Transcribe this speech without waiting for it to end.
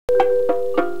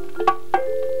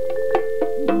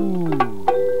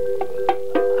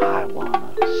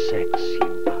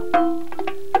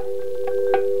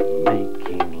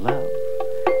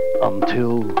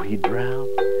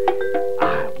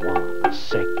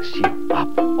sex you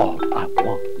up. All I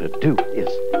want to do is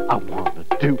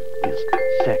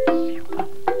sex you up.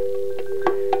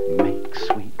 Make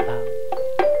sweet love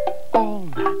all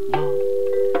night long.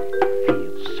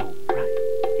 Feels so right,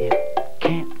 it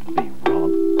can't be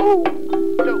wrong. Oh,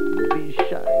 don't be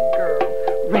shy, girl.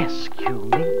 Rescue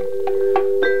me.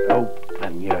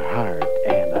 Open your heart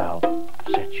and I'll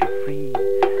set you free.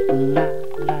 La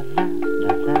la la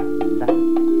la la la.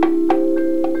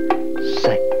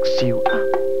 Sex you up.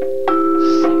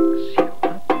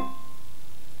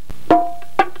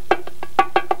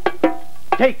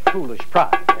 Take foolish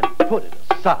pride and put it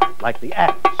aside like the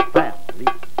Addams family.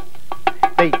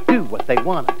 They do what they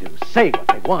want to do, say what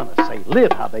they want to say,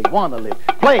 live how they want to live,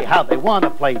 play how they want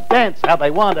to play, dance how they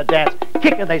want to dance,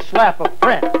 kick and they slap a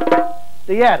friend.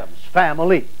 The Addams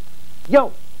family.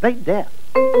 Yo, they deaf.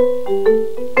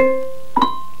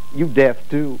 You deaf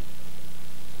too.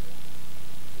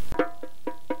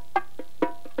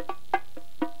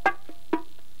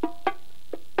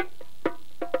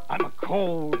 I'm a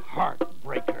cold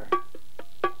heartbreaker,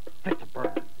 fit to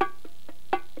burn.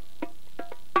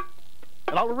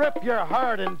 And I'll rip your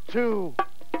heart in two.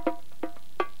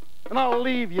 And I'll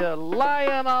leave you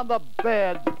lying on the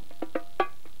bed.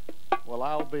 Well,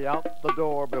 I'll be out the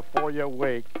door before you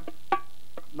wake.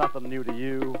 Nothing new to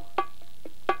you.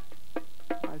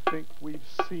 I think we've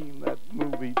seen that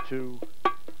movie too.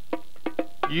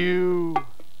 You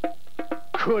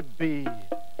could be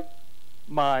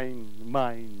mine,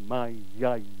 yay,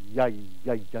 yay, yay,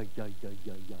 yay, yay, yay, yay,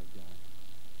 yay.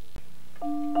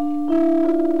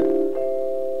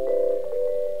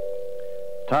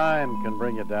 Time can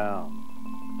bring you down.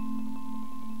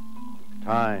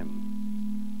 Time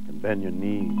can bend your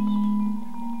knees.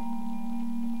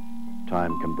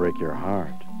 Time can break your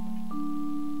heart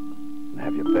and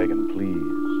have you begging,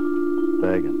 please,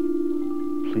 begging,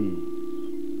 please.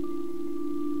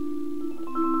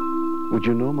 Would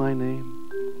you know my name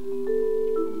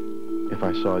if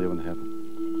I saw you in heaven?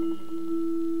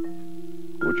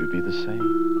 Would you be the same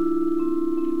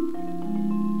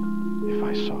if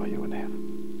I saw you in heaven?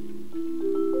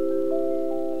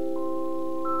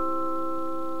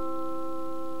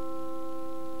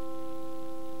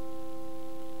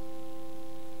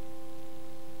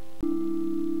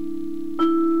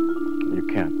 You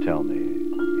can't tell me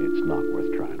it's not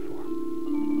worth trying for.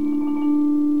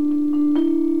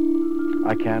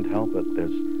 I can't help it.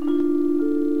 There's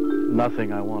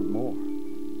nothing I want more.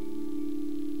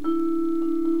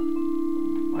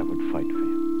 I would fight for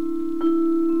you.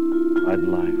 I'd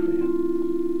lie for you.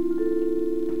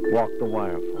 Walk the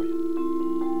wire for you.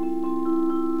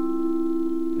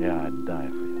 Yeah, I'd die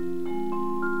for you.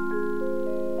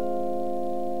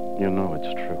 You know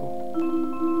it's true.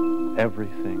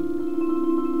 Everything